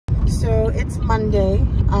it's Monday,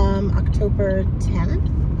 October 10th.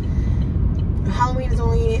 Halloween is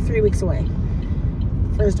only 3 weeks away.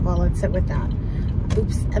 First of all, let's sit with that.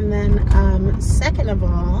 Oops. And then second of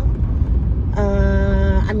all,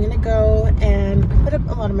 I'm gonna go and put up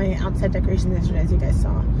a lot of my outside decorations yesterday, as you guys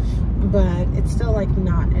saw, but it's still like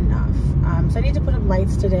not enough. So I need to put up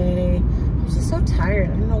lights today. I'm just so tired.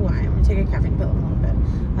 I don't know why. I'm gonna take a caffeine pill in a little bit.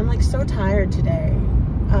 I'm like so tired today,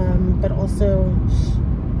 but also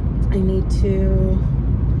I need to,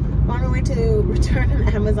 I'm on my way to return an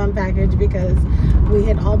Amazon package because we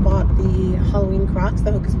had all bought the Halloween Crocs,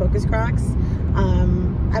 the Hocus Pocus Crocs.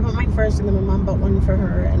 I bought mine first, and then my mom bought one for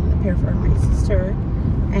her and a pair for my sister.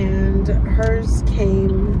 And hers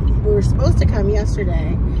came, we were supposed to come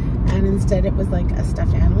yesterday, and instead it was like a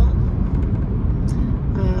stuffed animal.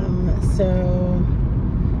 So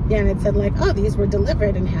yeah, and it said like, oh, these were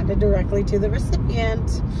delivered and handed directly to the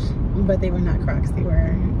recipient, but they were not Crocs. They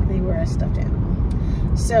were a stuffed animal.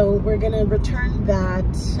 So we're gonna return that.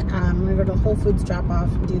 I'm gonna go to Whole Foods, drop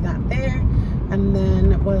off and do that there. And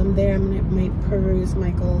then while I'm there, might peruse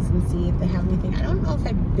Michael's and see if they have anything. I don't know if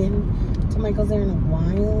I've been to Michael's there in a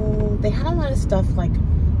while. They had a lot of stuff like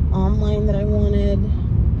online that I wanted.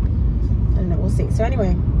 I don't know, we'll see. So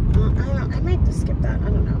anyway, I might just skip that, I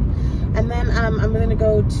don't know. And then I'm gonna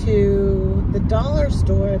go to the dollar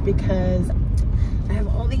store because I have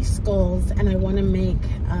all these skulls and I wanna make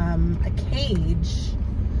a cage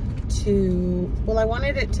to, well, I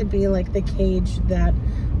wanted it to be like the cage that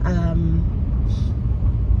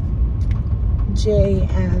Jay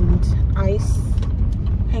and Ice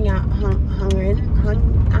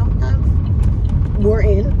were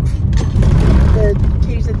in, the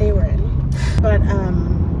cage that they were in. But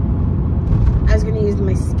I was gonna use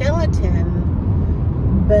my skeleton,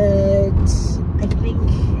 but I think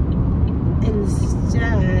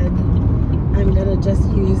instead I'm gonna just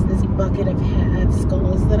use this bucket of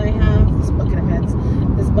skulls that I have, this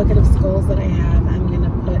bucket of skulls that I have. I'm gonna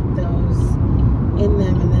put those in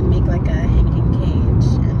them and then make like a hanging cage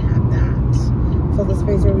and have that fill the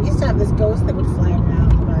space where we used to have this ghost that would fly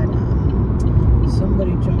around, but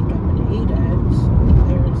somebody jumped up and ate it, so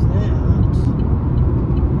there's that.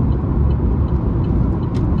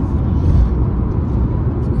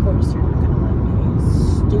 Of course you're not gonna let me.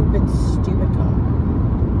 Stupid car.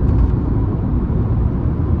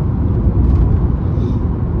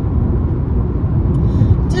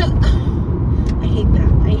 I hate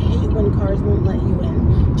that. I hate when cars won't let you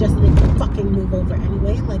in just so they can fucking move over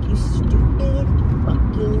anyway, like you stupid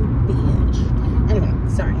fucking bitch. Anyway,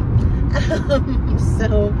 sorry.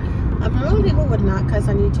 So probably people would not cuss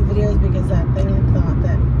on YouTube videos because they like thought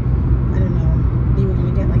that, I don't know, you were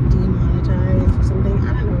gonna get like demonetized or something.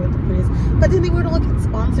 I don't know what the point is, but then they would all get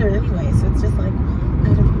sponsored anyway, so it's just like,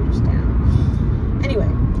 I don't understand. Anyway,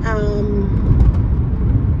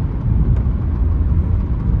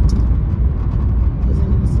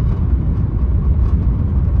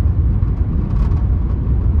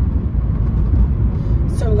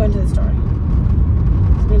 so I'm going to the store. So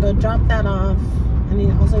I'm gonna go drop that off. And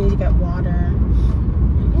I also need to get water.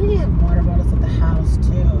 I need to have water bottles at the house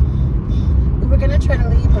too. We were gonna try to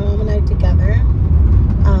leave Mom and I together,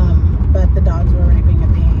 but the dogs were already being a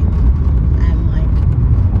pain. And like,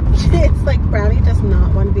 it's like Brownie does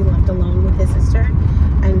not want to be left alone with his sister,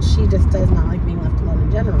 and she just does not like being left alone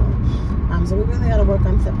in general. So we really got to work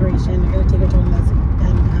on separation. We're gonna take her to one of those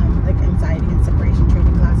like anxiety and separation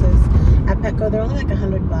training classes at Petco. They're only like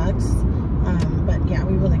 $100. But yeah,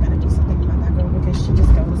 we really got to do something about that girl because she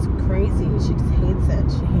just goes crazy. She just hates it.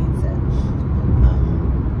 She hates it.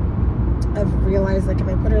 I've realized like if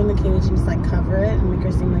I put her in the cage and just like cover it and make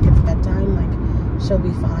her seem like it's bedtime, like she'll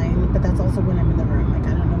be fine. But that's also when I'm in the room. Like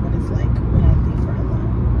I don't know what it's like when I leave her alone.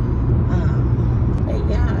 But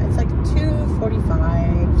yeah, it's like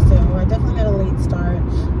 2:45, so I definitely got a late start.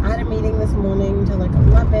 I had a meeting this morning till like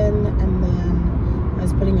 11, and then I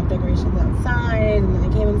was putting up decorations outside, and then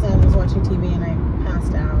I came inside and was watching TV and I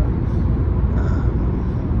passed out.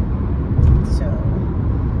 So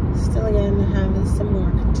still again have some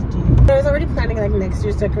work to do. I was already planning like next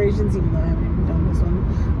year's decorations, even though I haven't even done this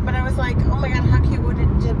one. But I was like, oh my god, how cute would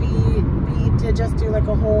it to be to just do like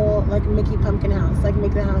a whole like Mickey pumpkin house, like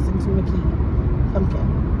make the house into Mickey pumpkin.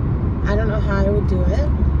 I don't know how I would do it,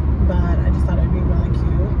 but I just thought it'd be really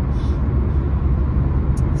cute.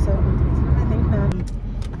 So that's what I think about.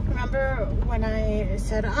 Remember when I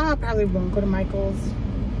said, oh, I probably won't go to Michael's?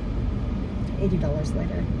 $80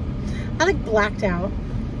 later. I like blacked out.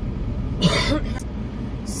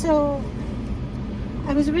 So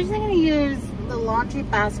I was originally going to use the laundry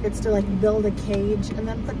baskets to like build a cage and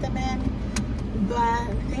then put them in,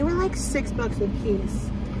 but they were like $6 a piece.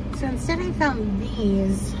 So instead I found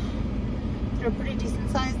these. They're pretty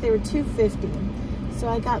decent size. They were $2.50. So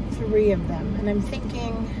I got 3 of them. And I'm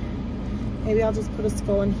thinking maybe I'll just put a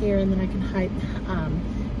skull in here and then I can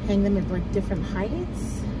hang them at like different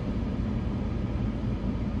heights.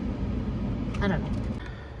 I don't know.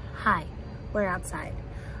 Hi, we're outside.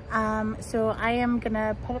 So I am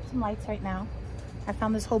gonna put up some lights right now. I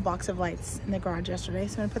found this whole box of lights in the garage yesterday,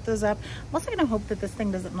 so I'm gonna put those up. I'm also gonna hope that this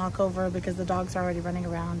thing doesn't knock over because the dogs are already running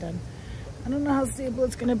around and I don't know how stable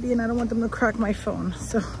it's gonna be and I don't want them to crack my phone.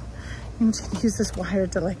 So I'm just gonna use this wire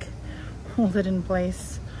to like hold it in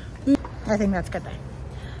place. I think that's good though.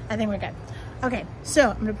 I think we're good. Okay,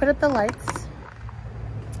 so I'm gonna put up the lights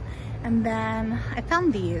and then I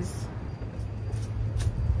found these.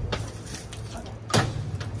 Okay.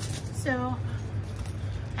 So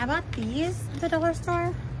I bought these at the dollar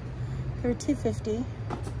store. They were $2.50.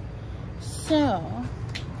 So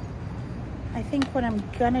I think what I'm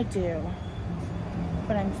gonna do,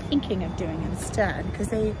 what I'm thinking of doing instead, because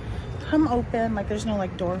they come open, like there's no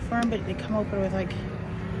like door for them, but they come open with like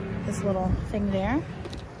this little thing there.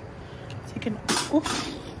 So you can,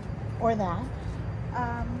 oops, or that.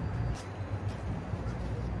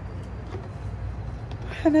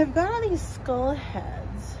 And I've got all these skull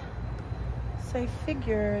heads. So I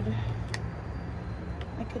figured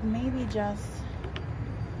I could maybe just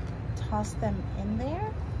toss them in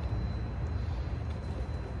there.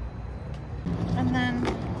 And then,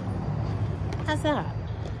 how's that?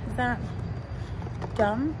 Is that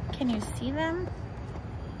dumb? Can you see them?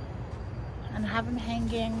 And have them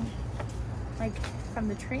hanging like from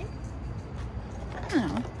the tree? I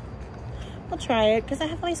don't know. We'll try it because I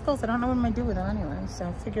have all these skulls. I don't know what I'm gonna do with them anyway. So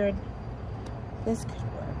I figured this could work.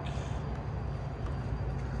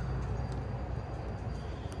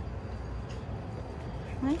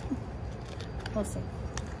 Right? We'll see.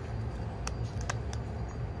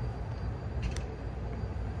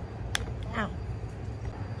 Ow.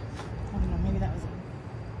 I don't know, maybe that was it.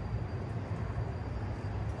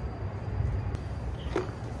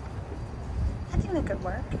 I think that could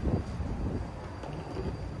work.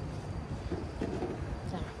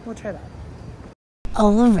 So, we'll try that.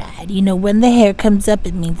 Alright, you know, when the hair comes up,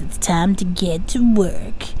 it means it's time to get to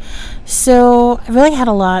work. So, I really had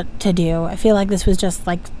a lot to do. I feel like this was just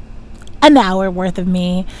like an hour worth of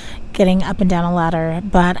me getting up and down a ladder,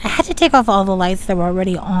 but I had to take off all the lights that were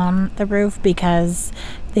already on the roof because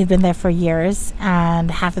they've been there for years and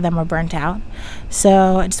half of them were burnt out.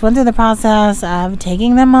 So I just went through the process of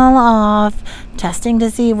taking them all off, testing to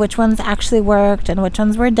see which ones actually worked and which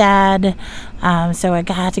ones were dead. So I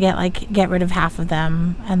had to get rid of half of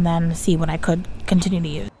them and then see what I could continue to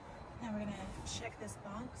use. Now we're gonna check this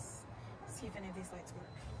box, see if any of these lights work.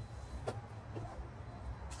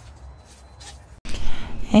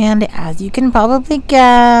 And as you can probably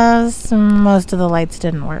guess, most of the lights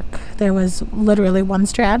didn't work. There was literally one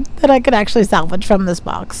strand that I could actually salvage from this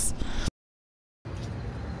box.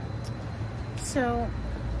 So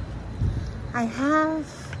I have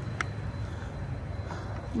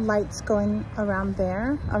lights going around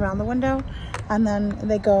there, around the window, and then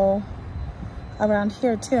they go around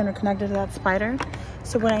here too and are connected to that spider.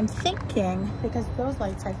 So what I'm thinking, because those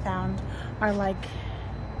lights I found are like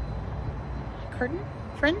curtain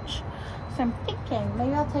fringe, so I'm thinking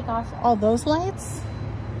maybe I'll take off all those lights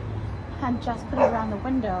and just put it around the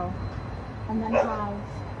window and then have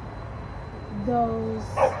those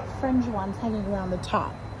fringe ones hanging around the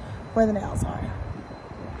top where the nails are.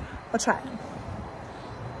 We'll try it.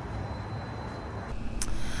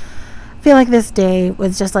 I feel like this day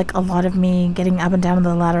was just like a lot of me getting up and down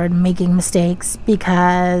the ladder and making mistakes,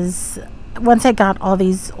 because once I got all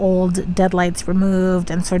these old dead lights removed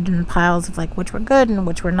and sorted in piles of like which were good and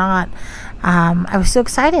which were not, I was so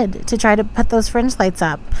excited to try to put those fringe lights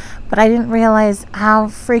up, but I didn't realize how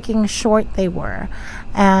freaking short they were.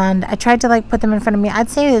 And I tried to like put them in front of me. I'd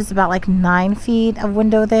say there's about like 9 feet of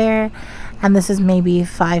window there, and this is maybe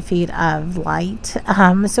 5 feet of light.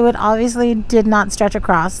 So it obviously did not stretch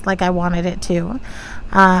across like I wanted it to.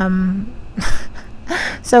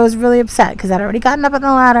 So I was really upset because I'd already gotten up on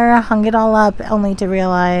the ladder, hung it all up, only to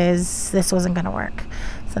realize this wasn't going to work.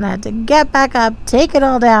 So then I had to get back up, take it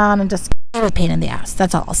all down, and just a pain in the ass.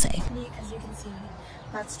 That's all I'll say. As you can see,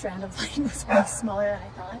 that strand of light was way smaller than I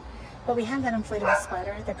thought. But we have that inflatable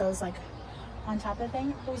spider that goes like on top of the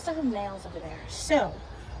thing. But we still have nails over there. So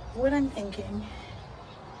what I'm thinking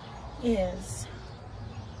is,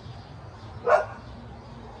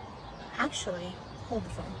 actually, hold the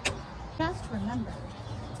phone. Just remembered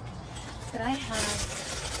that I have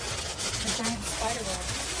a giant spider web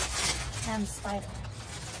and spider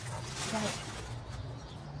that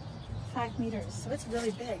 5 meters, so it's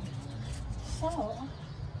really big. So,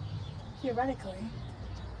 theoretically,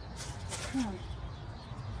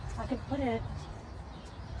 I could put it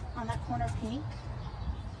on that corner pink,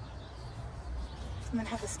 and then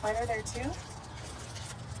have the spider there too.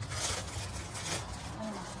 I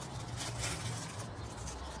don't know.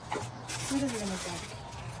 What is it gonna think?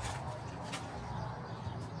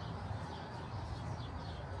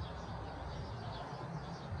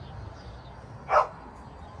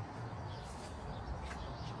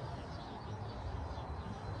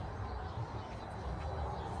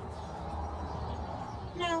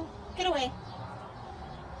 No, get away.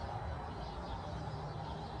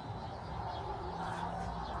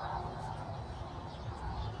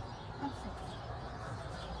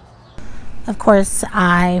 Of course,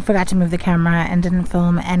 I forgot to move the camera and didn't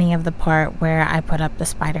film any of the part where I put up the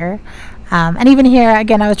spider. And even here,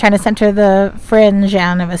 again, I was trying to center the fringe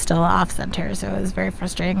and it was still off center. So it was very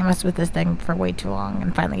frustrating. I messed with this thing for way too long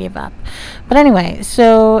and finally gave up. But anyway,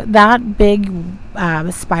 so that big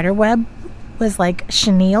spider web was like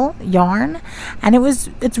chenille yarn, and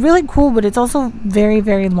it's really cool, but it's also very,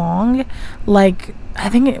 very long. Like, I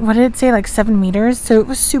think what did it say, like 7 meters? So it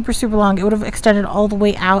was super, super long. It would have extended all the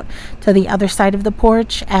way out to the other side of the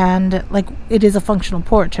porch, and like, it is a functional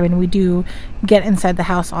porch. I mean, we do get inside the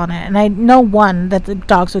house on it, and I know, one, that the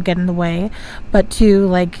dogs would get in the way, but two,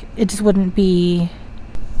 like, it just wouldn't be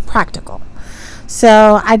practical.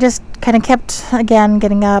 So I just kind of kept, again,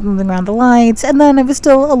 getting up, moving around the lights, and then it was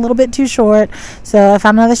still a little bit too short. So I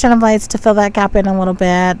found another strand of lights to fill that gap in a little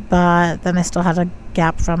bit, but then I still had a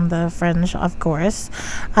gap from the fringe, of course.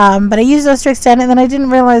 But I used those to extend, and then I didn't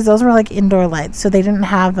realize those were like indoor lights, so they didn't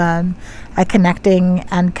have a connecting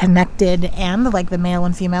and connected and like the male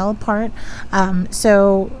and female part.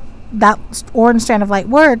 So that orange strand of light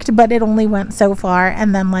worked, but it only went so far,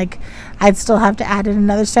 and then like I'd still have to add in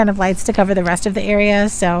another strand of lights to cover the rest of the area.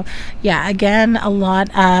 So yeah, again, a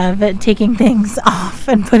lot of taking things off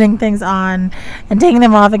and putting things on and taking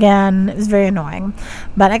them off again. It was very annoying,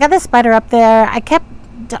 but I got this spider up there. I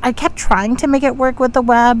kept trying to make it work with the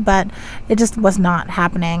web, but it just was not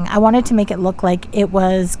happening. I wanted to make it look like it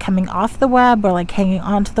was coming off the web or like hanging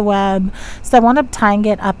onto the web. So I wound up tying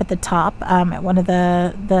it up at the top at one of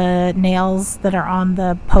the nails that are on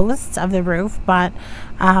the posts of the roof. But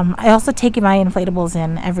I also take my inflatables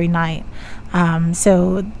in every night.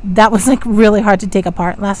 So that was like really hard to take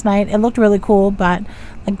apart last night. It looked really cool, but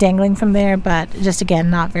like dangling from there, but just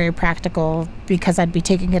again, not very practical because I'd be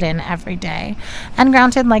taking it in every day. And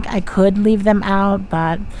granted, like I could leave them out,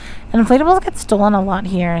 but inflatables get stolen a lot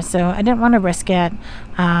here, so I didn't want to risk it.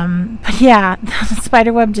 But yeah, the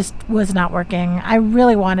spider web just was not working. I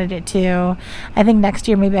really wanted it to. I think next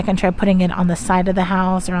year maybe I can try putting it on the side of the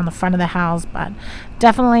house or on the front of the house, but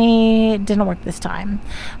definitely didn't work this time.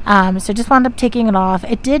 So just wound up taking it off.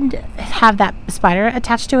 It did have that spider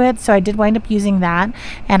attached to it, so I did wind up using that,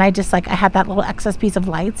 and I had that little excess piece of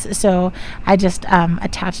lights, so I just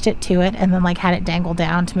attached it to it and then like had it dangle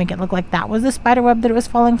down to make it look like that was the spider web that it was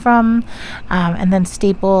falling from, and then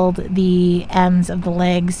stapled the ends of the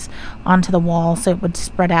legs onto the wall so it would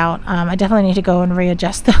spread out. I definitely need to go and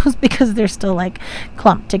readjust those because they're still like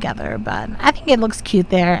clumped together, but I think it looks cute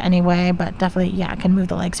there anyway. But definitely, yeah, I can move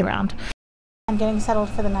the legs around. I'm getting settled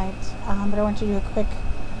for the night, but I want to do a quick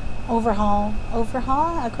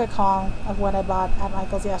a quick haul of what I bought at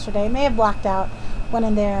Michael's yesterday. May have blacked out, went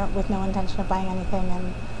in there with no intention of buying anything,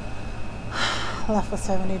 and left with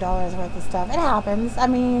 $70 worth of stuff. It happens. I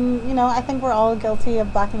mean, you know, I think we're all guilty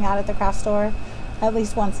of blacking out at the craft store at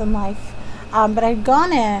least once in life. But I'd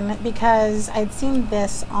gone in because I'd seen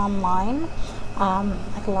this online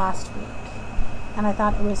like last week, and I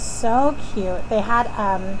thought it was so cute. They had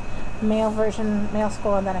male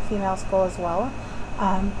skull, and then a female skull as well.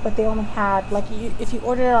 But they only had, like, if you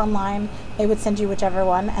ordered it online, they would send you whichever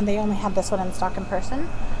one, and they only had this one in stock in person.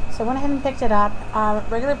 So I went ahead and picked it up.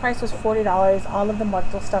 Regular price was $40. All of the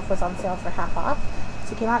Muerto stuff was on sale for half off.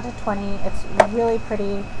 So it came out to $20. It's really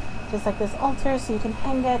pretty. Just like this altar, so you can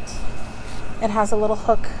hang it. It has a little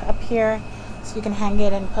hook up here, so you can hang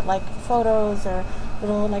it and put like photos or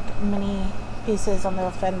little like mini pieces on the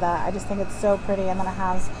ofrenda. I just think it's so pretty. And then it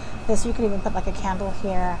has this, you can even put like a candle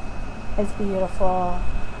here. It's beautiful.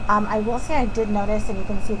 I will say I did notice, and you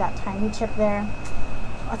can see that tiny chip there.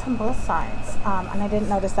 It's on both sides, and I didn't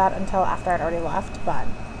notice that until after I'd already left, but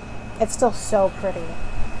it's still so pretty.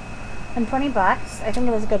 And $20, I think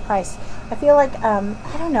it was a good price. I feel like,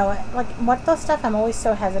 I don't know, like Muerto stuff I'm always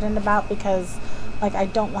so hesitant about because like I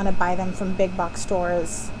don't want to buy them from big box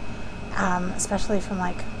stores, especially from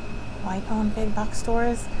like white owned big box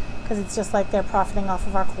stores, because it's just like they're profiting off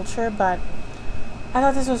of our culture. But I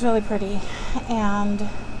thought this was really pretty, and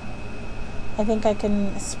I think I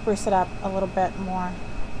can spruce it up a little bit more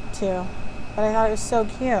too. But I thought it was so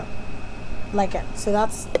cute. Like it. So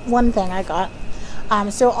that's one thing I got.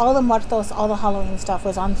 So all the muertos, all the Halloween stuff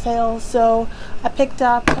was on sale. So I picked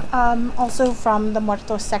up, also from the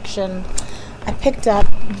muertos section, I picked up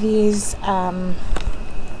these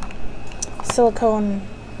silicone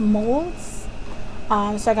molds.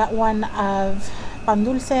 So I got one of pan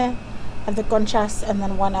dulce, of the conchas, and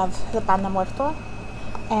then one of the pan de muerto.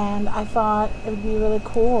 And I thought it would be really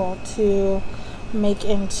cool to make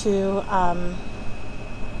into, I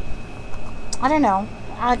don't know,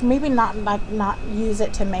 like maybe not use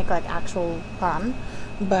it to make like actual pan,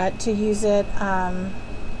 but to use it, I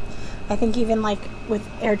think even like with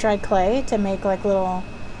air dried clay to make like little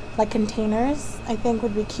like containers, I think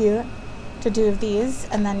would be cute to do of these,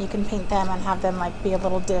 and then you can paint them and have them like be a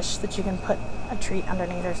little dish that you can put a treat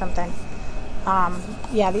underneath or something.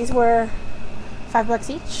 Yeah, these were $5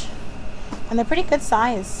 each, and they're pretty good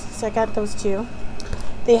size, so I got those two.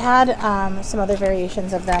 They had some other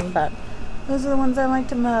variations of them, but those are the ones I liked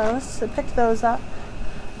the most, so I picked those up.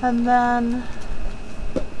 And then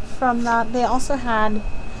from that, they also had,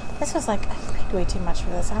 this was like, I paid way too much for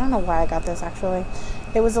this. I don't know why I got this actually.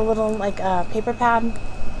 It was a little like paper pad,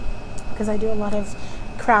 because I do a lot of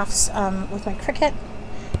crafts with my Cricut,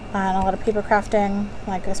 and a lot of paper crafting,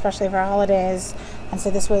 like especially for holidays. And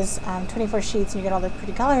so this was 24 sheets, and you get all the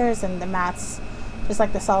pretty colors and the mats, just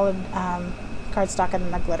like the solid cardstock and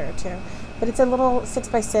then the glitter too. But it's a little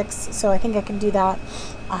 6x6, so I think I can do that.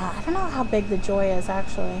 I don't know how big the Joy is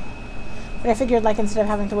actually, but I figured like instead of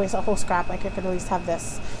having to waste a whole scrap, like I could at least have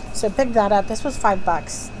this. So I picked that up. This was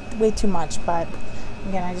 $5, way too much, but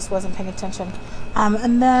again, I just wasn't paying attention.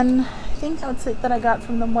 And then I think that's it that I got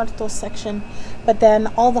from the muertos section. But then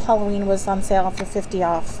all the Halloween was on sale for 50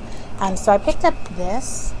 off. And so I picked up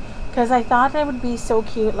this because I thought it would be so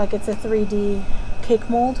cute. Like it's a 3D cake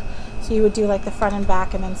mold. So you would do like the front and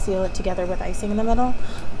back and then seal it together with icing in the middle.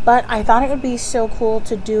 But I thought it would be so cool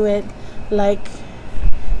to do it like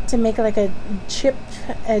to make like a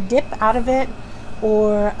dip out of it,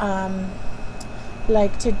 or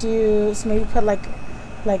like to do, so maybe put like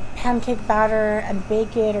pancake batter and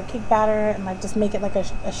bake it, or cake batter and like just make it like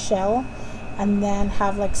a shell, and then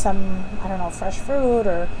have like some, I don't know, fresh fruit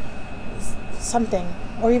or something,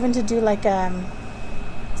 or even to do like a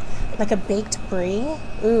baked brie.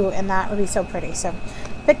 Ooh, and that would be so pretty. So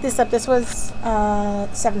picked this up. This was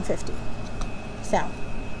 $7.50. So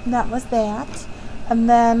that was that. And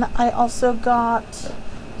then I also got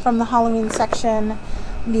from the Halloween section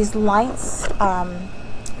these lights.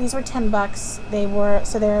 These were $10.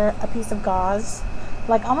 They're a piece of gauze,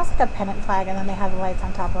 like almost like a pennant flag, and then they have the lights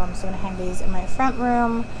on top of them. So I'm gonna hang these in my front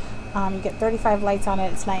room. You get 35 lights on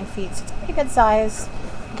it. It's 9 feet, so it's a pretty good size.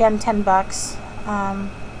 Again, $10.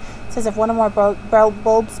 It says if one or more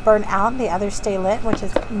bulbs burn out, the others stay lit, which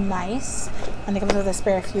is nice. And it comes with a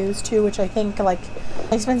spare fuse too, which I think, like,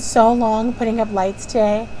 I spent so long putting up lights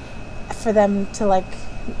today for them to like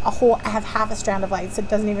I have half a strand of lights. It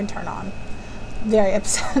doesn't even turn on. Very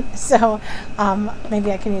upset. So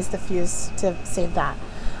maybe I can use the fuse to save that.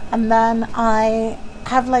 And then I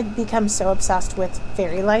have like become so obsessed with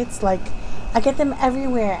fairy lights. Like I get them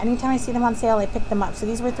everywhere. Anytime I see them on sale, I pick them up. So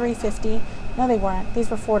these were $3.50. No, they weren't. These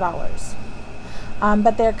were $4.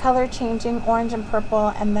 But they're color changing, orange and purple,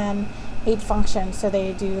 and then 8 functions. So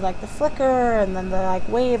they do like the flicker, and then the like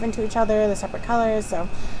wave into each other, the separate colors. So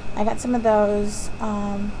I got some of those.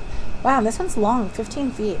 Wow, this one's long,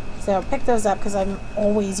 15 feet. So pick those up because I'm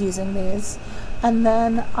always using these. And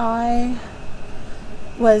then I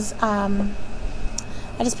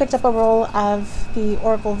just picked up a roll of the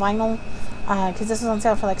Oracle vinyl because this was on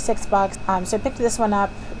sale for like $6. So I picked this one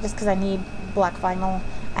up just because I need black vinyl.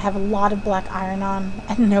 I have a lot of black iron-on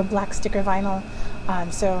and no black sticker vinyl.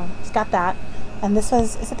 So it's got that. And this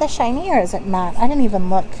was, is it the shiny or is it matte? I didn't even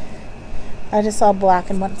look. I just saw black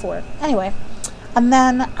and went for it. Anyway, and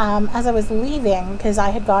then as I was leaving, because I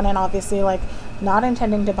had gone in obviously like not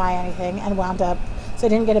intending to buy anything, and wound up, so I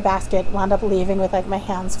didn't get a basket, wound up leaving with like my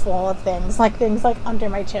hands full of things like under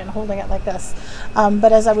my chin, holding it like this.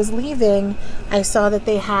 But as I was leaving, I saw that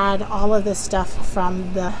they had all of this stuff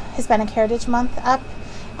from the Hispanic Heritage Month up.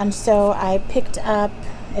 And so I picked up,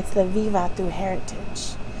 it's the Viva Tu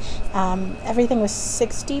Heritage. Everything was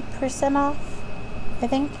 60% off, I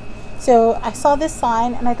think. So I saw this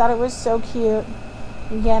sign and I thought it was so cute.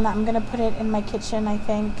 Again, I'm going to put it in my kitchen, I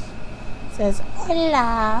think. It says,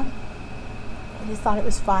 Hola. I just thought it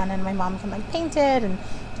was fun, and my mom can like paint it and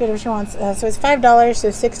do whatever she wants. So it's $5, so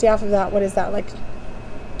 60 off of that. What is that, like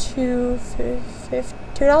 $2? Is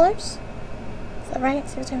that right?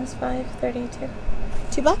 6 times 5, 32.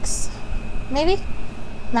 $2? Maybe?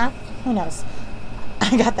 Math? Who knows?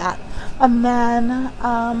 I got that. And then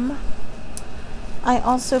I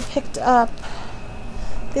also picked up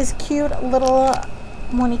this cute little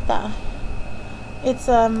monita. It's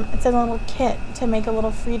a little kit to make a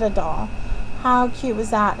little Frida doll. How cute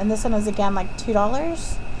was that? And this one was again like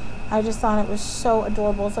 $2. I just thought it was so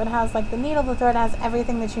adorable. So it has like the needle, the thread, has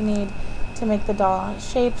everything that you need to make the doll.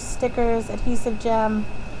 Shapes, stickers, adhesive gem,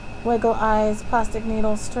 wiggle eyes, plastic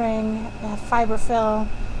needle, string, fiber fill.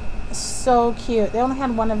 So cute. They only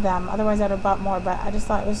had one of them, otherwise I'd have bought more, but I just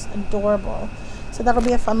thought it was adorable. So that'll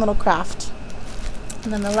be a fun little craft.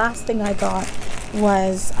 And then the last thing I got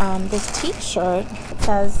was this t-shirt that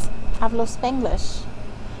says Hablo Spanglish.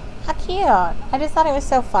 How cute. I just thought it was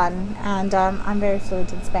so fun, and I'm very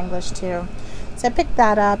fluent in Spanglish too. So I picked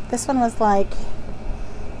that up. This one was like,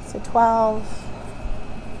 so 12,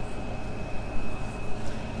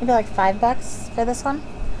 maybe like $5 for this one.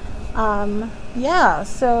 Yeah,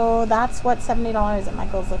 so that's what $70 at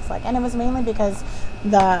Michael's looks like. And it was mainly because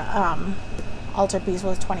the altarpiece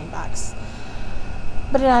was $20.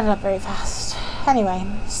 But it added up very fast. Anyway,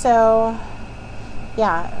 so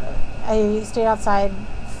yeah, I stayed outside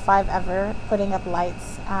 5 ever putting up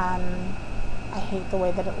lights, and I hate the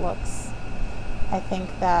way that it looks. I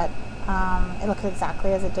think that it looks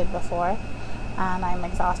exactly as it did before, and I'm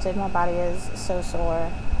exhausted. My body is so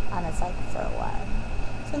sore, and it's like, for what?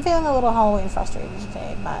 So I'm feeling a little Halloween frustrated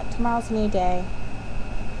today, but tomorrow's a new day.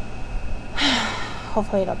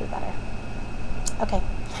 Hopefully it'll be better. Okay,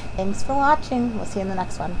 thanks for watching. We'll see you in the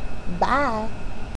next one. Bye.